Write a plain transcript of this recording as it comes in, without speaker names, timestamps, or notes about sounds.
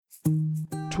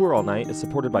Tour All Night is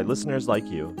supported by listeners like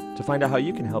you. To find out how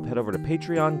you can help, head over to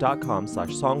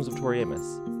patreon.com/Songs of Tori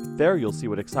Amos. There you'll see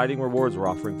what exciting rewards we're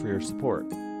offering for your support.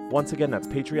 Once again, that's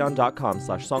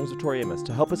patreon.com/Songs of Tori Amos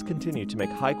to help us continue to make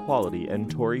high-quality and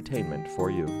Torytainment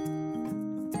for you.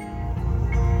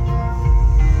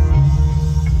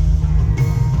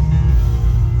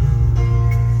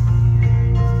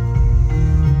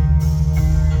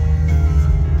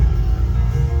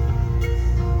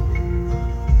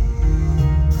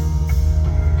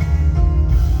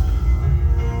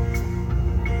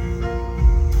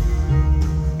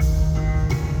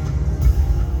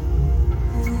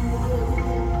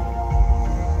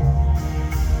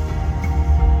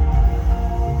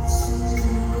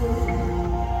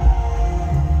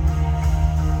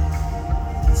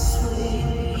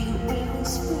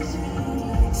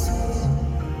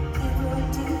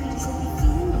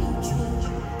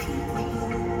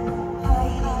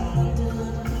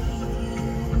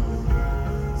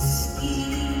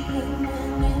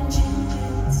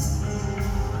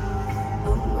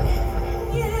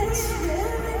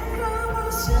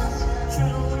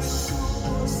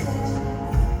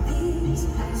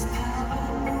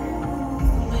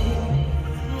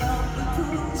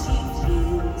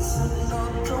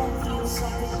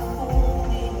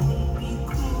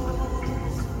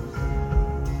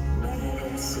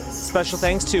 Special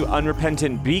thanks to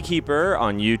Unrepentant Beekeeper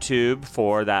on YouTube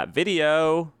for that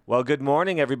video. Well, good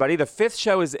morning, everybody. The 5th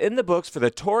show is in the books for the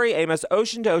Tori Amos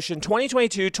Ocean to Ocean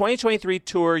 2022-2023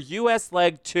 Tour U.S.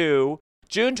 Leg 2,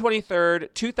 June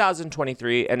 23rd,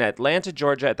 2023, in Atlanta,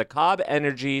 Georgia at the Cobb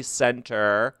Energy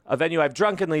Center, a venue I've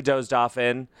drunkenly dozed off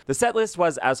in. The set list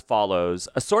was as follows: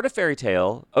 A Sort of Fairy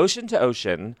Tale, Ocean to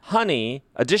Ocean, Honey,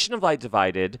 Edition of Light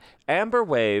Divided, Amber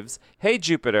Waves, Hey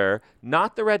Jupiter,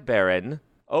 Not the Red Baron,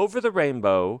 Over the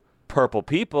Rainbow, Purple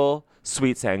People,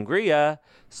 Sweet Sangria,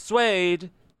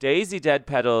 Suede, Daisy Dead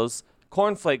Petals,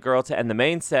 Cornflake Girl to end the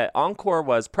main set. Encore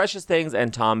was Precious Things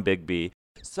and Tom Bigby.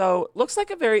 So, looks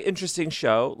like a very interesting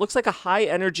show. Looks like a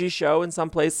high-energy show in some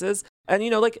places. And,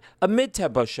 like a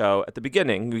mid-tempo show at the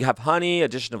beginning. You have Honey,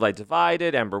 Edition of Light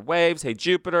Divided, Amber Waves, Hey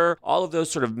Jupiter, all of those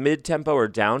sort of mid-tempo or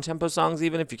down-tempo songs,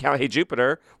 even if you count Hey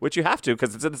Jupiter, which you have to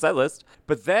because it's in the set list.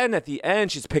 But then at the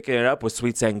end, she's picking it up with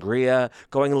Sweet Sangria,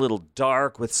 going a little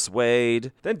dark with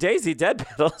Suede. Then Daisy Dead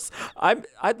Petals.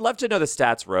 I'd love to know the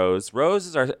stats, Rose. Rose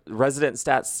is our resident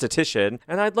statistician,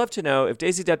 and I'd love to know if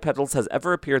Daisy Dead Petals has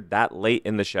ever appeared that late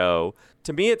in the show.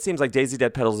 To me, it seems like Daisy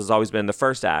Dead Petals has always been in the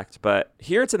first act, but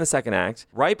here it's in the second act,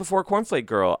 right before Cornflake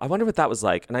Girl. I wonder what that was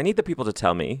like, and I need the people to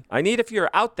tell me. I need, if you're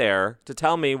out there, to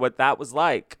tell me what that was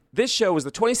like. This show was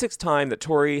the 26th time that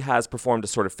Tori has performed A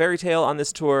Sort of Fairy Tale on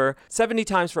this tour, 70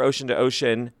 times for Ocean to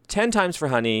Ocean, 10 times for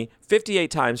Honey, 58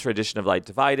 times for Edition of Light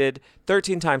Divided,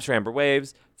 13 times for Amber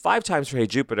Waves, 5 times for Hey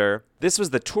Jupiter. This was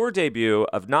the tour debut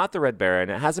of Not the Red Baron.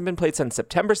 It hasn't been played since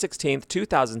September 16th,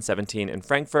 2017 in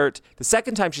Frankfurt. The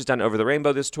second time she's done Over the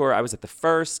Rainbow this tour. I was at the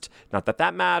first. Not that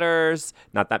that matters.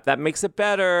 Not that that makes it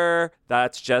better.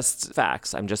 That's just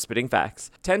facts. I'm just spitting facts.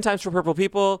 10 times for Purple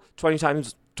People,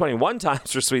 21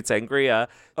 times for Sweet Sangria.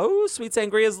 Oh, Sweet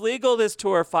Sangria is legal this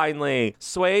tour, finally.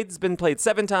 Suede's been played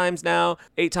 7 times now.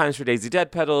 8 times for Daisy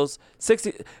Dead Petals.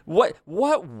 60. What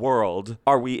world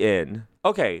are we in?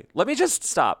 Okay, let me just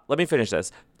stop. Let me finish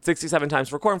this. 67 times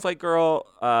for Cornflake Girl,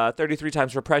 33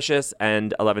 times for Precious,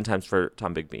 and 11 times for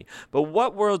Tom Bigby. But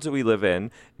what world do we live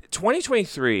in?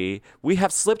 2023, we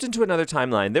have slipped into another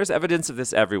timeline. There's evidence of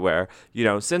this everywhere.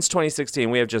 Since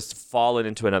 2016, we have just fallen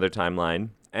into another timeline.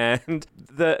 And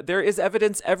there is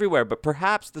evidence everywhere, but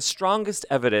perhaps the strongest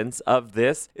evidence of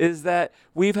this is that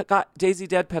we've got Daisy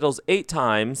Dead Petals 8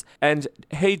 times and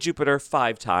Hey Jupiter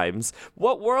 5 times.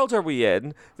 What world are we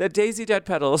in that Daisy Dead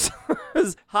Petals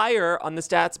is higher on the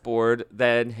stats board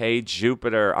than Hey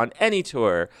Jupiter on any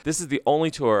tour? This is the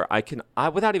only tour I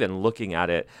without even looking at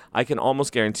it, I can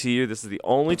almost guarantee you this is the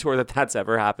only tour that's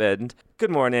ever happened.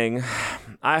 Good morning.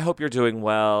 I hope you're doing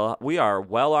well. We are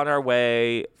well on our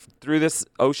way through this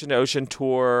Ocean to Ocean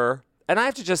tour. And I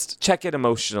have to just check in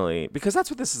emotionally because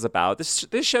that's what this is about.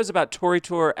 This show's about Tori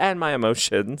Tour and my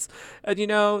emotions. And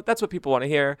that's what people want to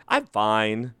hear. I'm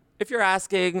fine. If you're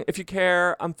asking, if you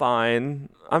care, I'm fine.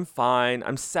 I'm fine.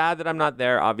 I'm sad that I'm not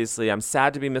there, obviously. I'm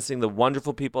sad to be missing the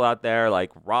wonderful people out there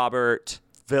like Robert,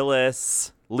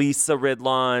 Phyllis, Lisa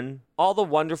Ridlon, all the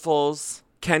wonderfuls.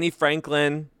 Kenny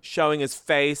Franklin showing his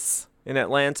face in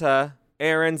Atlanta.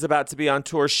 Aaron's about to be on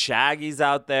tour. Shaggy's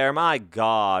out there. My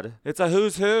God. It's a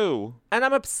who's who. And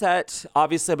I'm upset.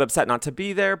 Obviously, I'm upset not to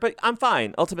be there, but I'm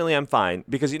fine. Ultimately, I'm fine.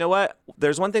 Because you know what?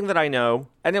 There's one thing that I know.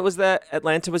 and it was that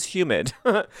Atlanta was humid.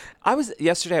 I was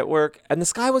yesterday at work, and the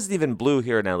sky wasn't even blue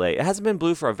here in LA. It hasn't been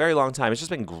blue for a very long time. It's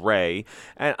just been gray,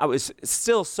 and I was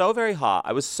still so very hot.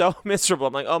 I was so miserable.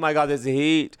 I'm like, oh my God, there's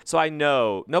heat. So I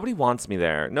know nobody wants me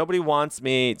there. Nobody wants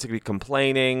me to be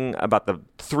complaining about the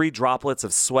 3 droplets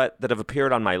of sweat that have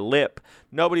appeared on my lip.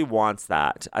 Nobody wants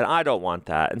that, and I don't want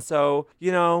that. And so,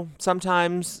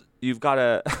 sometimes you've got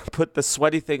to put the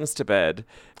sweaty things to bed.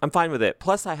 I'm fine with it.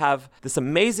 Plus, I have this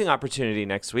amazing opportunity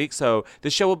next week. So the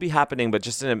show will be happening, but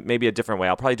just in maybe a different way.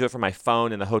 I'll probably do it from my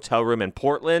phone in the hotel room in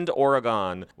Portland,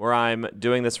 Oregon, where I'm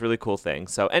doing this really cool thing.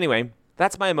 So anyway,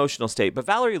 that's my emotional state. But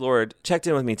Valerie Lord checked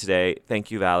in with me today.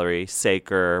 Thank you, Valerie,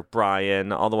 Saker,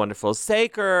 Brian, all the wonderful.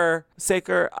 Saker,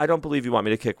 I don't believe you want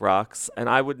me to kick rocks, and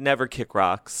I would never kick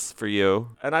rocks for you.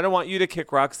 And I don't want you to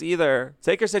kick rocks either.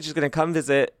 Saker said she's going to come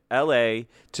visit LA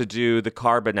to do the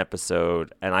Carbon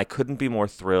episode, and I couldn't be more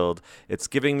thrilled. It's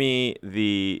giving me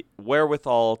the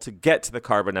wherewithal to get to the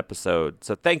Carbon episode.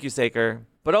 So thank you, Saker.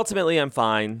 But ultimately, I'm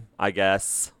fine, I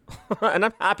guess. And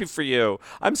I'm happy for you.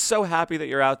 I'm so happy that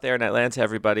you're out there in Atlanta,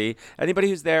 everybody. Anybody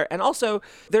who's there. And also,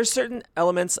 there's certain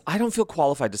elements. I don't feel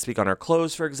qualified to speak on our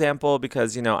clothes, for example,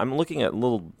 because, I'm looking at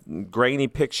little grainy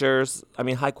pictures. I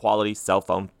mean, high quality cell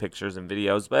phone pictures and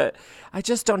videos. But I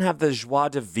just don't have the joie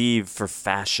de vivre for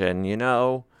fashion,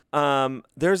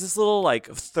 There's this little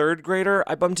third grader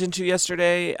I bumped into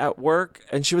yesterday at work,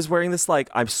 and she was wearing this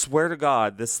I swear to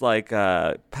God, this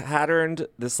patterned,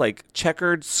 this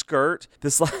checkered skirt,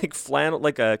 this flannel,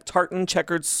 a tartan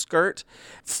checkered skirt,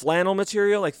 flannel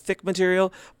material, thick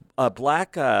material,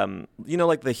 black,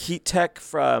 the Heat Tech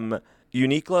from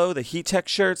Uniqlo, the Heat Tech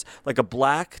shirts, a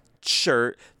black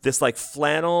shirt, this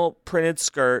flannel printed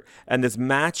skirt, and this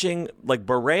matching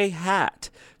beret hat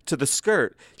to the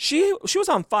skirt. She was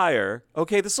on fire.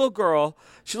 Okay, this little girl,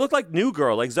 she looked like New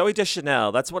Girl, like Zooey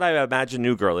Deschanel. That's what I imagine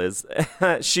New Girl is.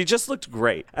 She just looked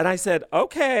great. And I said,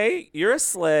 okay, you're a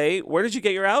slay. Where did you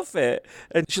get your outfit?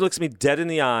 And she looks me dead in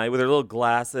the eye with her little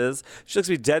glasses. She looks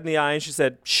me dead in the eye and she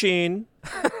said, Sheen.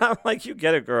 I'm like, you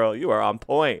get it, girl. You are on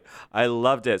point. I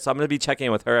loved it. So I'm going to be checking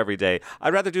in with her every day.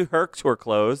 I'd rather do her tour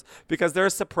clothes because they're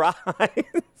a surprise.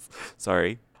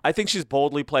 Sorry. I think she's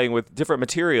boldly playing with different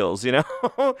materials,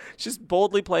 She's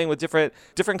boldly playing with different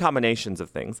combinations of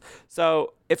things.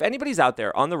 So if anybody's out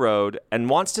there on the road and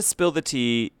wants to spill the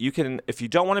tea, you can, if you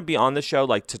don't want to be on the show,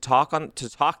 to talk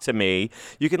to me,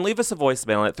 you can leave us a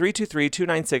voicemail at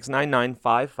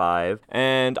 323-296-9955,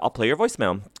 and I'll play your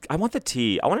voicemail. I want the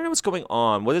tea. I want to know what's going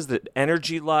on. What is the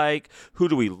energy like? Who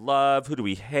do we love? Who do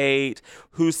we hate?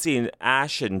 Who's seen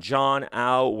Ash and John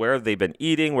out? Where have they been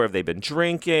eating? Where have they been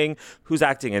drinking? Who's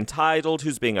acting entitled?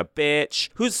 Who's being a bitch?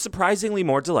 Who's surprisingly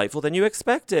more delightful than you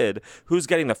expected? Who's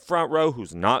getting the front row?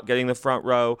 Who's not getting the front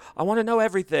row? I want to know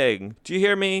everything. Do you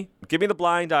hear me? Give me the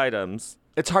blind items.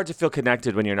 It's hard to feel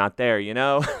connected when you're not there,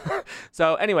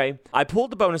 So anyway, I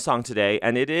pulled the bonus song today,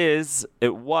 and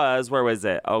where was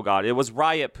it? Oh God, it was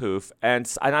Riot Poof. And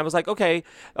I was like, okay.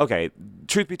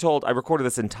 Truth be told, I recorded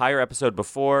this entire episode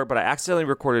before, but I accidentally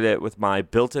recorded it with my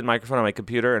built-in microphone on my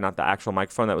computer and not the actual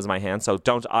microphone that was in my hand. So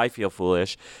don't I feel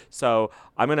foolish. So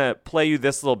I'm going to play you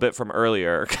this little bit from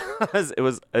earlier because it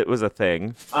was a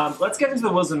thing. Let's get into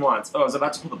the Wills and Wants. Oh, I was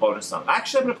about to pull the bonus song.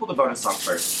 Actually, I'm going to pull the bonus song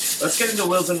first. Let's get into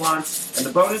Wills and Wants. And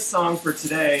the bonus song for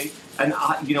today, and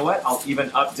you know what? I'll even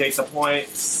update the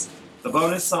points. The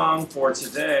bonus song for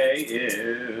today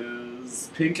is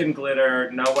Pink and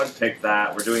Glitter. No one picked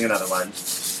that. We're doing another one.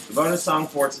 The bonus song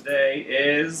for today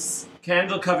is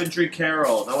Candle Coventry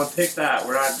Carol. No one picked that.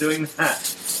 We're not doing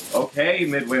that. Okay,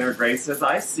 Midwinter Graces,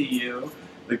 I see you.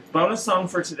 The bonus song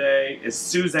for today is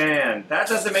Suzanne. That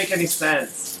doesn't make any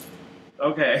sense.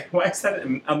 Okay, why is that?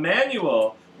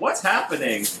 Emmanuel, what's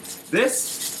happening?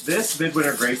 This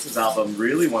Midwinter Graces album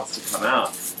really wants to come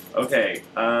out. Okay,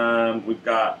 we've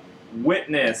got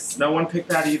Witness. No one picked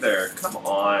that either. Come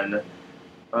on.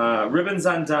 Ribbons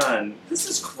Undone. This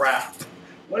is crap.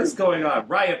 What is going on?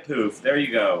 Riot Poof. There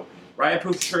you go. Riot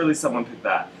Poof, surely someone picked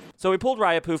that. So we pulled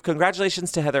Riot Poof.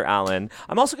 Congratulations to Heather Allen.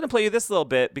 I'm also going to play you this little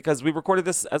bit because we recorded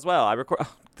this as well.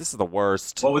 This is the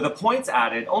worst. Well, with the points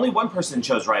added, only one person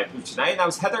chose Riot Poof tonight, and that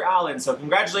was Heather Allen. So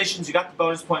congratulations, you got the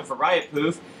bonus point for Riot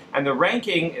Poof. And the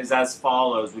ranking is as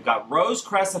follows. We've got Rose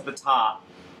Cress at the top.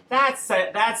 That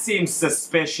seems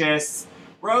suspicious.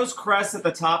 Rose Cress at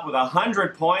the top with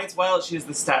 100 points. Well, she's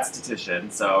the statistician,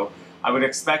 so I would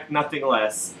expect nothing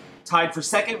less. Tied for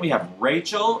second, we have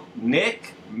Rachel,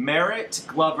 Nick, Merritt,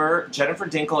 Glover, Jennifer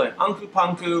Dinkle, and Unku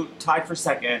Punku tied for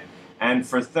second. And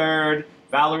for third,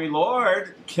 Valerie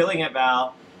Lord, killing it,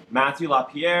 Val, Matthew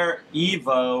LaPierre,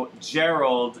 Evo,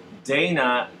 Gerald,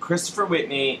 Dana, Christopher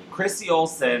Whitney, Chrissy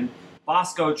Olsen,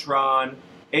 Bosco Tron,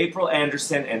 April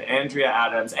Anderson and Andrea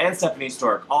Adams and Stephanie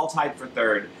Stork, all tied for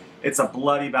third. It's a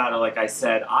bloody battle, like I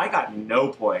said. I got no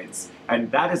points,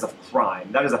 and that is a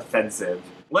crime. That is offensive.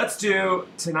 Let's do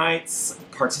tonight's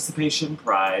participation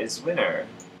prize winner.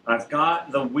 I've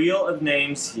got the wheel of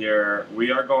names here.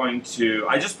 We are going to...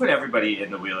 I just put everybody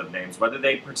in the wheel of names, whether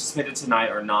they participated tonight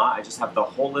or not. I just have the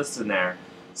whole list in there.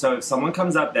 So if someone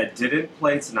comes up that didn't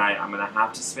play tonight, I'm going to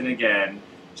have to spin again,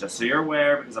 just so you're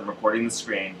aware, because I'm recording the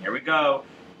screen. Here we go.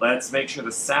 Let's make sure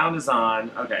the sound is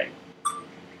on. Okay.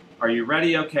 Are you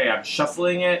ready? Okay, I'm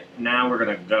shuffling it. Now we're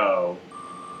going to go.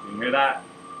 Can you hear that?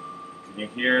 Can you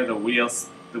hear the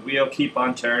wheel keep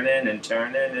on turning and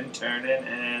turning and turning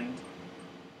and...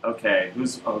 Okay,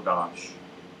 oh gosh.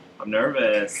 I'm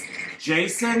nervous.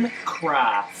 Jason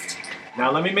Kraft.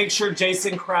 Now let me make sure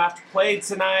Jason Kraft played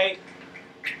tonight.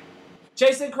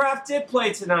 Jason Kraft did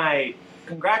play tonight.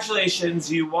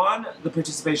 Congratulations, you won the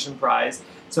participation prize.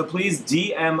 So please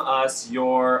DM us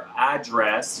your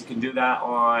address. You can do that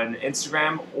on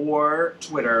Instagram or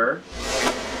Twitter.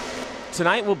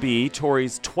 Tonight will be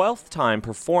Tori's 12th time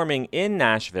performing in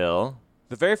Nashville.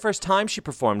 The very first time she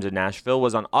performed in Nashville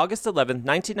was on August 11th,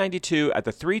 1992 at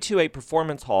the 328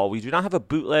 Performance Hall. We do not have a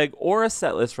bootleg or a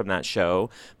set list from that show,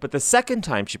 but the second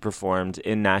time she performed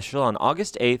in Nashville on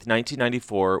August 8th,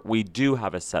 1994, we do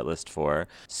have a set list for.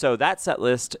 So that set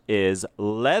list is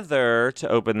Leather to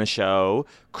open the show,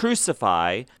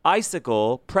 Crucify,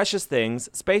 Icicle, Precious Things,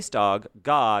 Space Dog,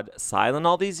 God, Silent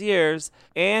All These Years,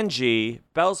 Angie,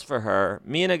 Bells for Her,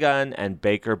 Me and a Gun, and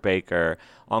Baker Baker.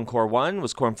 Encore 1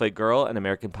 was Cornflake Girl and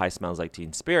American Pie Smells Like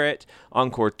Teen Spirit.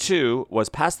 Encore 2 was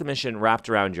Pass the Mission Wrapped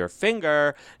Around Your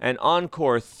Finger. And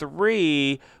Encore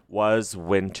 3 was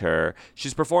Winter.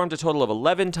 She's performed a total of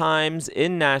 11 times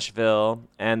in Nashville,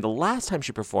 and the last time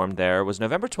she performed there was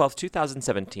November 12th,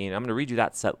 2017. I'm going to read you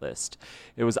that set list.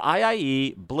 It was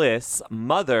IIE, Bliss,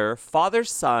 Mother, Father,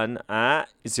 Son,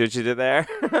 you see what you did there?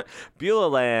 Beulah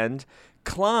Land,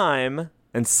 Climb,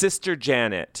 and Sister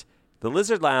Janet. The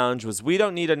Lizard Lounge was We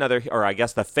Don't Need Another, or I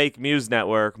guess the Fake Muse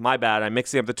Network. My bad, I'm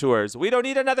mixing up the tours. We Don't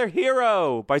Need Another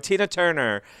Hero by Tina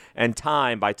Turner and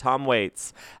Time by Tom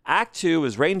Waits. Act 2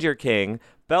 was Reindeer King,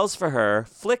 Bells for Her,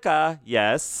 Flicka,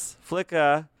 yes,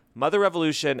 Flicka, Mother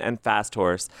Revolution, and Fast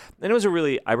Horse. And it was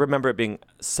I remember it being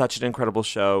such an incredible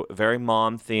show, very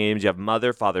mom-themed. You have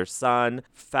Mother, Father, Son,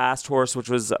 Fast Horse, which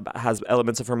has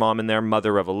elements of her mom in there,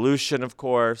 Mother Revolution, of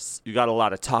course. You got a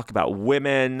lot of talk about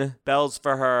women, Bells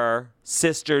for Her,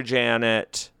 Sister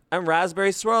Janet, and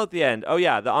Raspberry Swirl at the end. Oh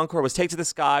yeah, the encore was Take to the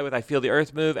Sky with I Feel the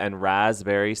Earth Move and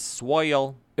Raspberry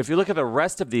Swirl. If you look at the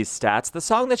rest of these stats, the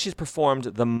song that she's performed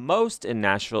the most in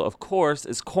Nashville, of course,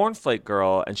 is Cornflake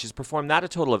Girl, and she's performed that a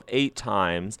total of 8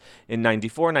 times in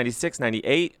 94, 96,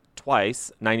 98,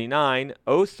 twice, 99,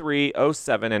 03,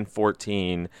 07, and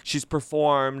 14. She's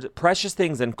performed Precious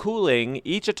Things and Cooling,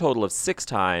 each a total of 6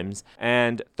 times.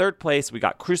 And third place, we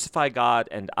got Crucify God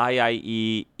and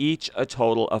IIE, each a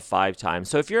total of 5 times.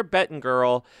 So if you're a betting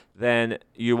girl, then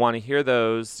you want to hear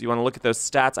those. You want to look at those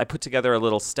stats. I put together a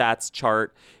little stats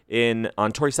chart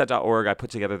on toryset.org. I put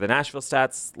together the Nashville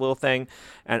stats little thing.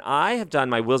 And I have done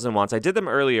my wills and wants. I did them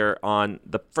earlier on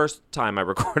the first time I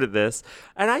recorded this.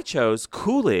 And I chose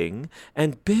Cooling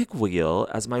and Big Wheel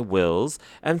as my wills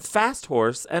and Fast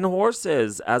Horse and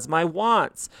Horses as my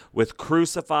wants, with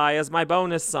Crucify as my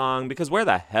bonus song, because where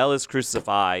the hell is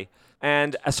Crucify?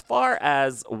 And as far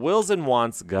as wills and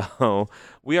wants go,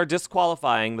 we are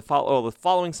disqualifying. The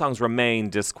following songs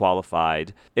remain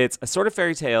disqualified. It's A Sort of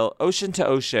Fairy Tale, Ocean to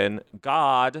Ocean,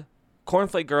 God,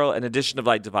 Cornflake Girl, and Edition of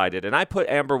Light Divided. And I put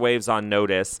Amber Waves on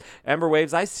notice. Amber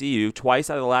Waves, I see you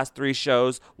twice out of the last 3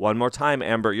 shows. One more time,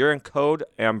 Amber. You're in Code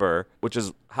Amber, which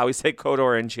is how we say Code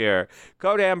Orange here.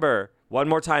 Code Amber. One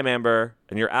more time, Amber,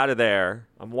 and you're out of there.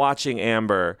 I'm watching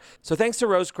Amber. So thanks to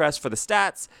Rosecrest for the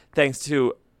stats. Thanks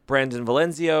to Brandon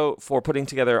Valenzio for putting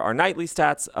together our nightly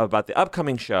stats about the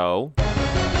upcoming show.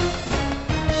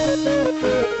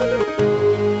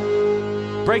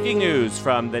 Breaking news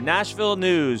from the Nashville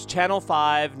News, Channel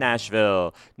 5,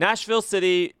 Nashville. Nashville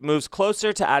City moves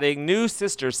closer to adding new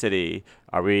sister city.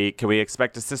 Can we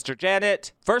expect a Sister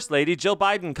Janet? First Lady Jill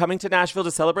Biden coming to Nashville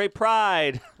to celebrate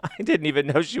Pride. I didn't even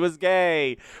know she was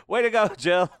gay. Way to go,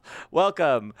 Jill.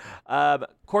 Welcome.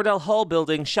 Cordell Hull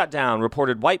building shut down.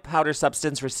 Reported white powder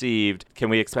substance received. Can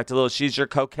we expect a little seizure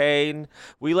cocaine?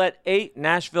 We let 8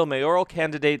 Nashville mayoral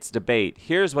candidates debate.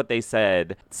 Here's what they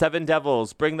said. 7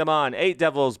 devils, bring them on. 8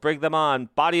 devils, bring them on.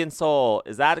 Body and soul.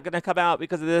 Is that going to come out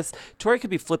because of this? Tori could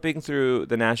be flipping through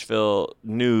the Nashville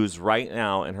news right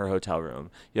now in her hotel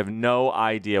room. You have no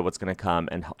idea what's going to come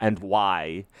and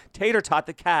why. Tater Tot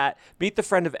the cat. Meet the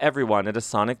friend of everyone at a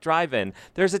Sonic drive-in.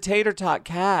 There's a Tater Tot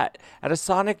cat at a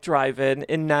Sonic drive-in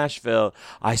in Nashville.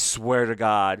 I swear to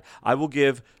God, I will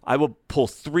pull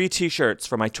 3 t-shirts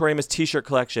from my Tori Amos t-shirt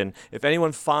collection if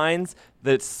anyone finds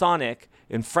the Sonic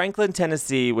in Franklin,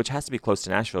 Tennessee, which has to be close to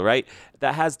Nashville, right?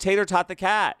 That has Tater Tot the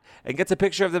cat and gets a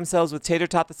picture of themselves with Tater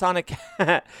Tot the Sonic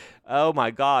cat. Oh my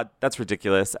God, that's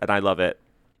ridiculous, and I love it.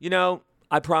 You know,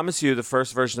 I promise you the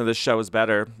first version of this show is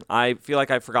better. I feel like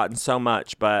I've forgotten so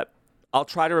much, but I'll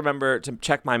try to remember to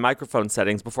check my microphone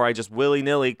settings before I just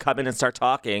willy-nilly come in and start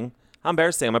talking. How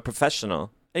embarrassing. I'm a professional.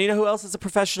 And you know who else is a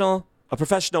professional? A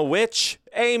professional witch?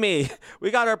 Amy. We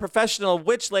got our professional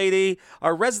witch lady,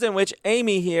 our resident witch,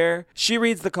 Amy, here. She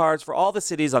reads the cards for all the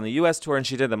cities on the U.S. tour, and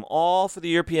she did them all for the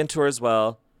European tour as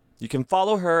well. You can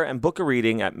follow her and book a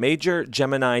reading at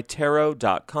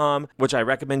majorgeminitarot.com, which I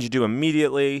recommend you do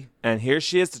immediately. And here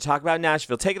she is to talk about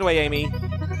Nashville. Take it away, Amy.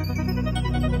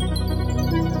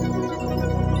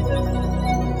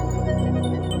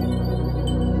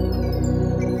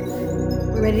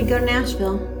 Ready to go to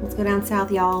Nashville. Let's go down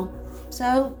south, y'all.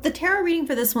 So the tarot reading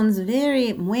for this one's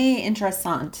way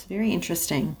interessant, very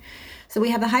interesting. So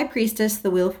we have the High Priestess, the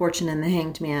Wheel of Fortune, and the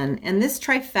Hanged Man. And this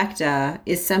trifecta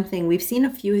is something, we've seen a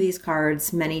few of these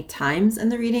cards many times in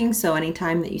the reading. So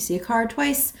anytime that you see a card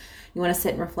twice, you want to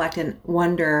sit and reflect and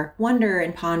wonder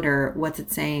and ponder what's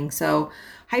it saying. So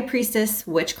High Priestess,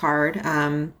 witch card.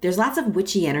 There's lots of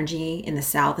witchy energy in the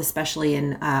South, especially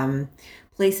in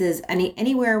places,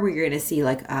 anywhere where you're going to see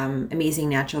like amazing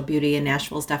natural beauty, and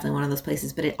Nashville is definitely one of those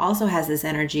places, but it also has this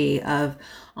energy of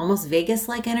almost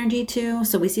Vegas-like energy too.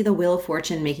 So we see the Wheel of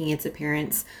Fortune making its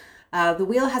appearance. The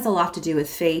wheel has a lot to do with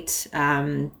fate,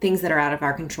 things that are out of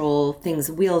our control,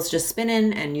 wheels just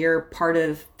spinning and you're part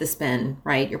of the spin,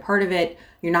 right? You're part of it.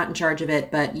 You're not in charge of it,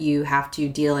 but you have to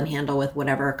deal and handle with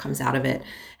whatever comes out of it.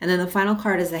 And then the final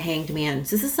card is the Hanged Man.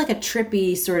 So this is like a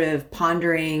trippy sort of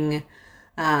pondering,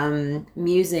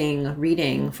 musing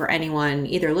reading for anyone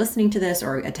either listening to this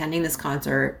or attending this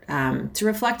concert to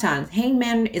reflect on. Hanged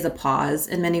Man is a pause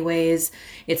in many ways.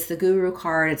 It's the guru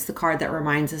card. It's the card that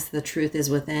reminds us the truth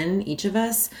is within each of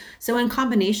us. So in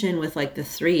combination with like the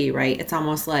 3, right, it's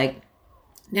almost like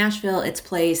Nashville, its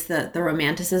place, the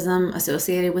romanticism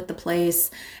associated with the place,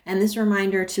 and this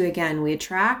reminder to, again, we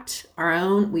attract our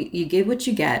own, you give what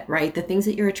you get, right? The things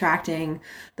that you're attracting,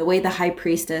 the way the High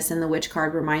Priestess and the Witch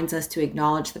card reminds us to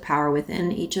acknowledge the power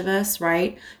within each of us,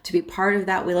 right? To be part of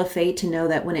that Wheel of Fate, to know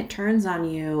that when it turns on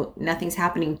you, nothing's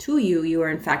happening to you, you are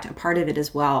in fact a part of it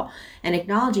as well. And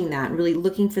acknowledging that, really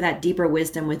looking for that deeper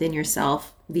wisdom within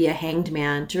yourself via Hanged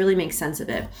Man to really make sense of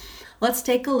it. Let's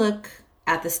take a look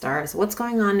at the stars. What's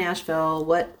going on, Nashville?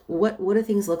 What do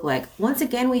things look like? Once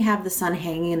again, we have the sun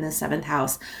hanging in the 7th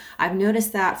house. I've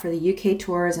noticed that for the UK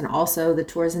tours and also the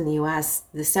tours in the US,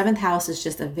 the 7th house is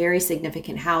just a very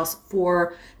significant house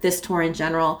for this tour in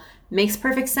general. Makes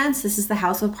perfect sense. This is the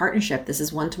house of partnership. This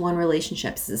is one-to-one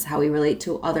relationships. This is how we relate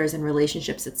to others in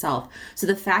relationships itself. So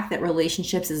the fact that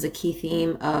relationships is a key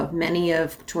theme of many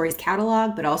of Tori's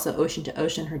catalog, but also Ocean to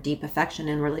Ocean, her deep affection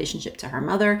and relationship to her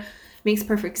mother, makes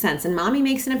perfect sense. And mommy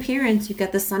makes an appearance. You've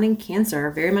got the sun in Cancer,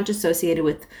 very much associated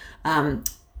with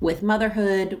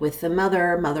motherhood, with the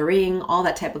mothering, all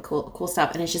that type of cool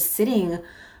stuff. And it's just sitting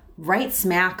right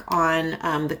smack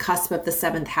on the cusp of the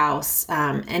 7th house.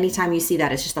 Anytime you see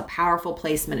that, it's just a powerful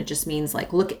placement. It just means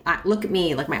like, look at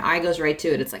me, like my eye goes right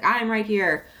to it. It's like, I'm right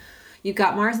here. You've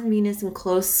got Mars and Venus in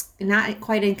close, not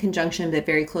quite in conjunction, but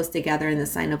very close together in the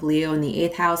sign of Leo in the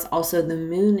 8th house. Also the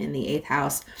moon in the 8th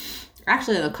house.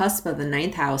 Actually on the cusp of the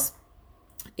 9th house.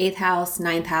 8th house,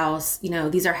 9th house,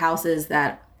 these are houses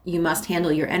that you must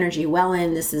handle your energy well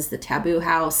in. This is the taboo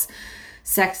house,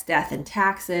 sex, death, and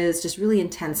taxes, just really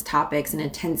intense topics and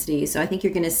intensity. So I think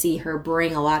you're going to see her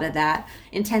bring a lot of that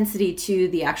intensity to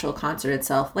the actual concert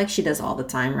itself, like she does all the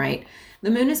time, right? The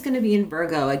moon is going to be in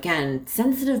Virgo. Again,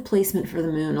 sensitive placement for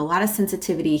the moon, a lot of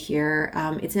sensitivity here.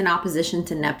 It's in opposition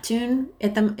to Neptune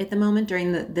at the moment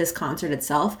during this concert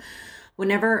itself.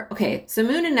 So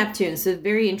moon and Neptune, so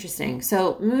very interesting.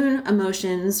 So moon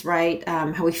emotions, right?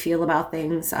 How we feel about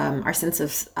things, our sense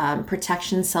of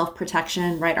protection,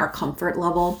 self-protection, right? Our comfort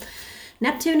level.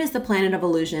 Neptune is the planet of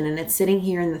illusion, and it's sitting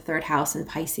here in the 3rd house in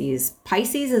Pisces.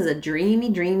 Pisces is a dreamy,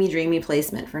 dreamy, dreamy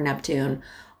placement for Neptune.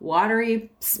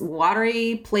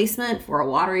 watery placement for a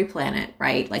watery planet,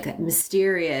 right? Like that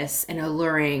mysterious and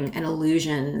alluring and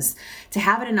illusions. To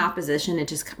have it in opposition, it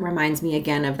just reminds me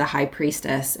again of the High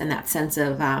Priestess and that sense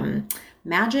of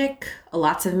magic,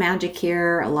 lots of magic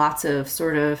here, lots of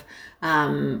sort of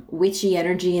witchy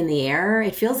energy in the air.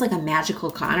 It feels like a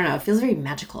magical, I don't know, it feels very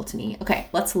magical to me. Okay,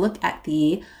 let's look at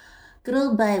the good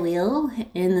old bi-wheel.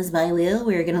 In this bi-wheel,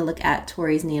 we're going to look at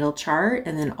Tori's natal chart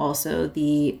and then also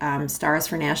the stars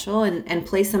for Nashville and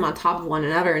place them on top of one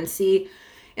another and see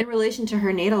in relation to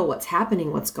her natal what's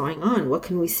happening, what's going on, what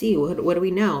can we see, what do we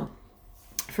know.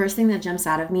 First thing that jumps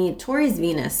out of me, Tori's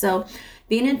Venus. So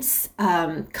Venus,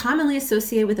 commonly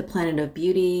associated with the planet of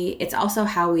beauty. It's also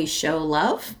how we show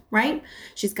love, right?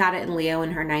 She's got it in Leo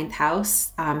in her 9th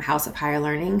house, house of higher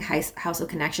learning, house of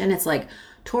connection. It's like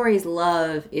Tori's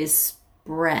love is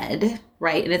spread,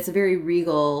 right? And it's a very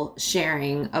regal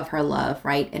sharing of her love,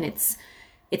 right? And it's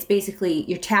basically,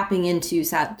 you're tapping into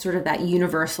sort of that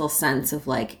universal sense of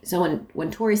like, so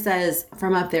when Tori says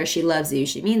from up there, she loves you,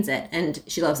 she means it. And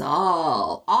she loves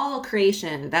all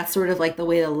creation. That's sort of like the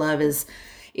way the love is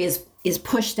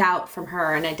pushed out from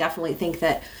her. And I definitely think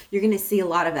that you're going to see a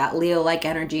lot of that Leo-like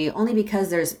energy only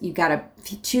because you've got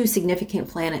two significant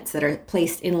planets that are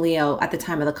placed in Leo at the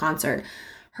time of the concert.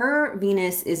 Her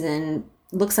Venus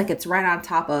looks like it's right on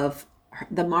top of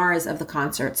the Mars of the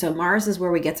concert. So Mars is where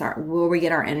we get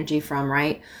our energy from,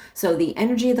 right? So the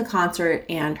energy of the concert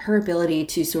and her ability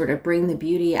to sort of bring the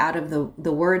beauty out of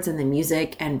the words and the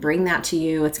music and bring that to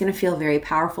you. It's going to feel very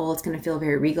powerful. It's going to feel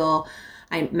very regal.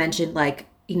 I mentioned like,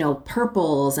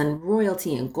 purples and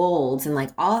royalty and golds and like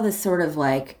all this sort of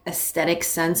like aesthetic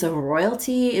sense of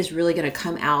royalty is really going to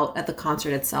come out at the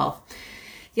concert itself.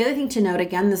 The other thing to note,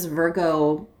 again, this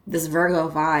Virgo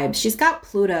vibe, she's got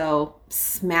Pluto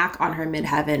smack on her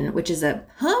midheaven, which is a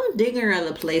humdinger of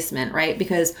the placement, right?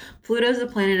 Because Pluto's a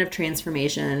planet of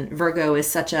transformation. Virgo,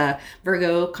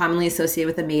 commonly associated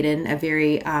with the maiden, a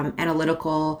very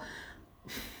analytical,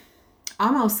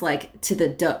 almost like to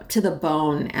the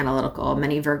bone analytical.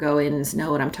 Many Virgoans know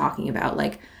what I'm talking about.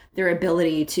 Like their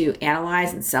ability to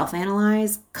analyze and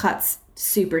self-analyze cuts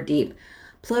super deep.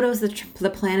 Pluto's the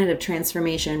planet of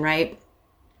transformation, right?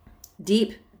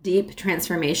 Deep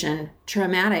transformation,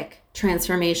 traumatic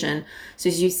transformation. So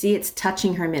as you see, it's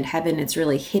touching her midheaven. It's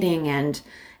really hitting and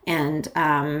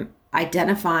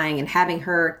identifying and having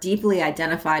her deeply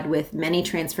identified with many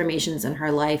transformations in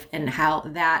her life and how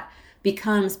that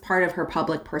becomes part of her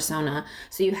public persona.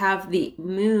 So you have the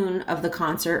moon of the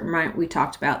concert, right? We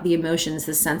talked about the emotions,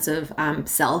 the sense of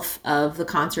self of the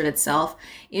concert itself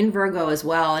in Virgo as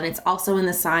well. And it's also in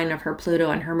the sign of her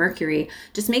Pluto and her Mercury.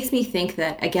 Just makes me think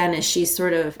that, again, as she's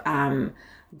sort of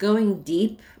going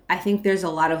deep, I think there's a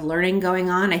lot of learning going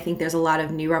on. I think there's a lot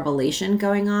of new revelation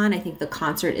going on. I think the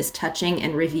concert is touching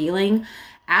and revealing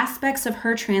aspects of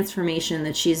her transformation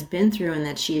that she's been through and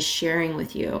that she is sharing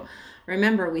with you.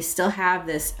 Remember, we still have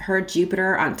her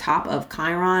Jupiter on top of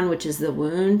Chiron, which is the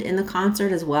wound in the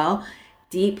concert as well.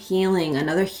 Deep healing,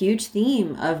 another huge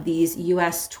theme of these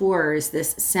U.S. tours,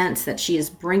 this sense that she is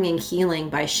bringing healing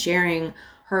by sharing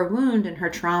her wound and her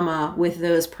trauma with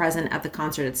those present at the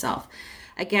concert itself.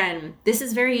 Again, this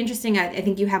is very interesting. I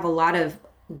think you have a lot of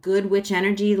good witch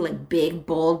energy, like big,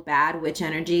 bold, bad witch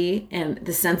energy, and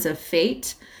the sense of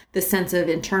fate, the sense of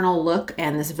internal look,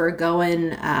 and this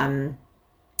Virgoan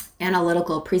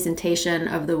analytical presentation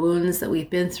of the wounds that we've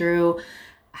been through,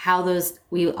 how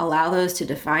we allow those to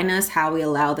define us, how we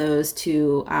allow those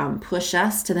to push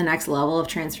us to the next level of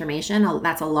transformation.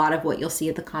 That's a lot of what you'll see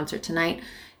at the concert tonight.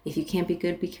 If you can't be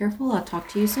good, be careful. I'll talk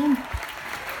to you soon.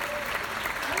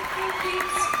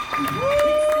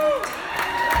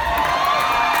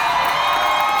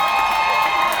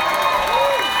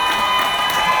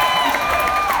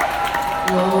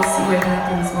 We'll see what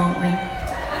happens, won't we?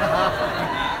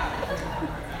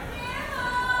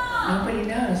 Nobody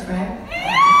knows, right?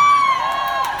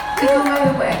 Could go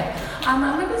either way.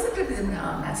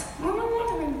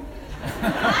 So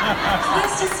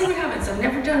let's just see what happens. I've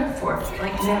never done it before.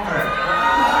 Like, never.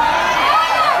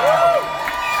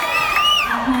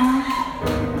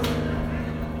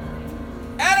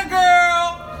 Atta girl!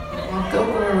 Well, go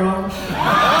girl.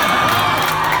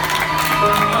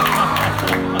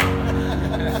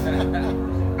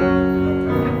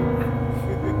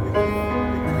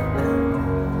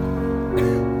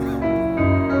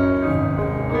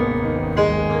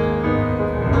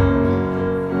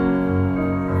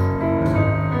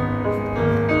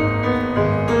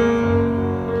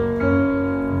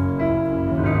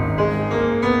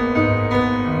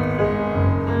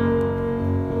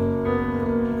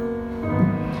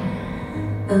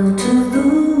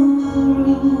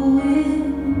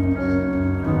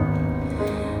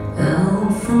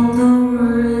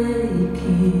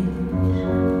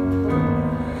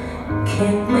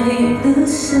 can't make the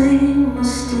same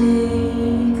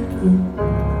mistake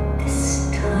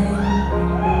this time.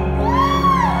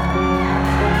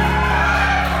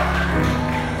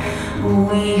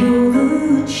 We are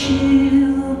the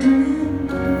children,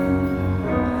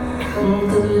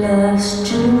 the last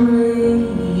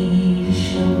generation.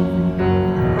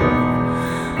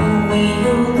 We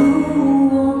are the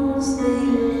ones they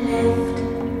left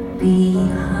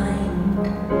behind.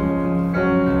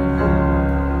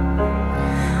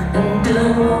 And I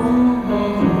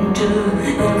wonder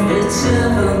if it's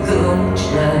ever gonna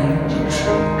change.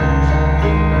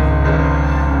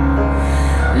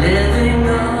 Living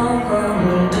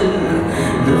under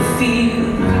the fear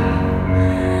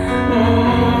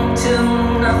till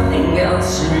nothing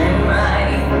else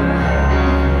remains.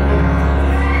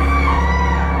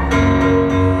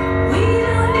 We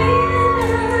don't need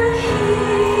another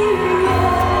hero.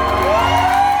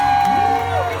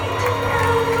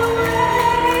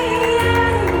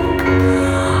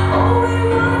 All we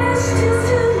want is just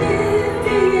to live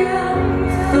beyond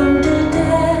thunder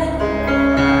death.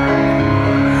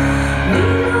 We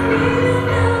don't need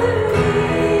another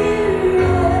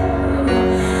hero.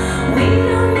 We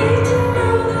don't need to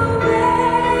know the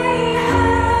way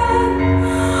home.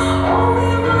 All we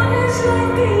want is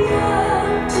life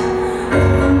beyond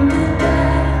thunder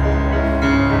death.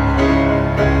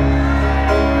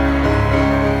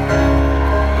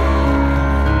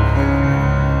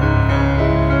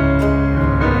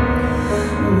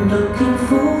 Looking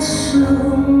for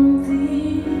something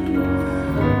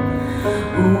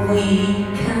we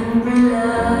can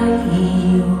rely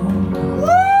on.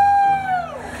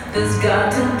 There's got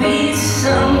to be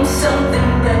something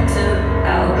better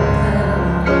out there.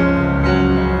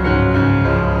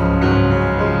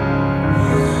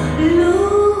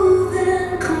 Love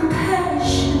and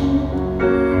compassion.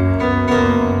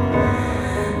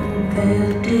 Their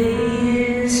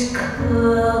day is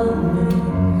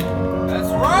coming.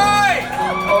 That's right!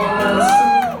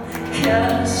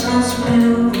 Castles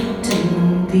built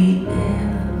in the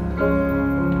air,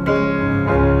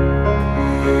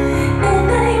 and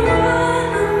I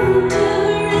wonder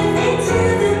if it's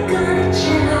ever gonna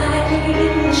change.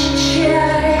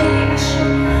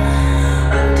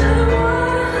 And I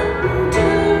wonder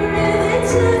if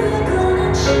it's ever gonna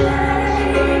change.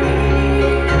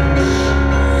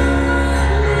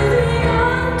 Living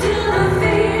under the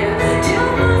fear till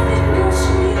nothing else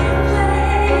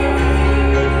remains.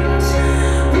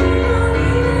 We don't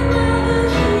need another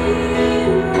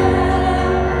hero.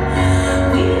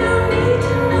 We don't need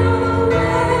to know the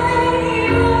way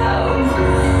home.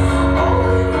 All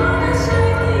we want is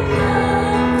life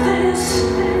beyond this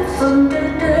thunder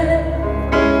death.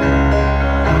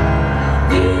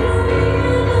 We don't need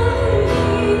another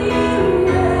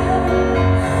hero.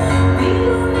 We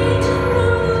don't need to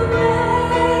know the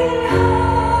way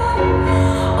home.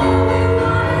 All we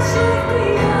want is life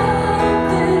beyond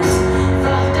this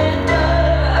thunder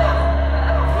death.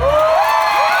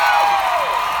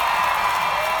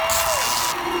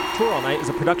 Tour All Night is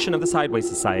a production of the Sideways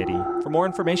Society. For more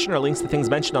information or links to things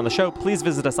mentioned on the show, please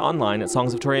visit us online at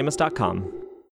songsoftoriamus.com.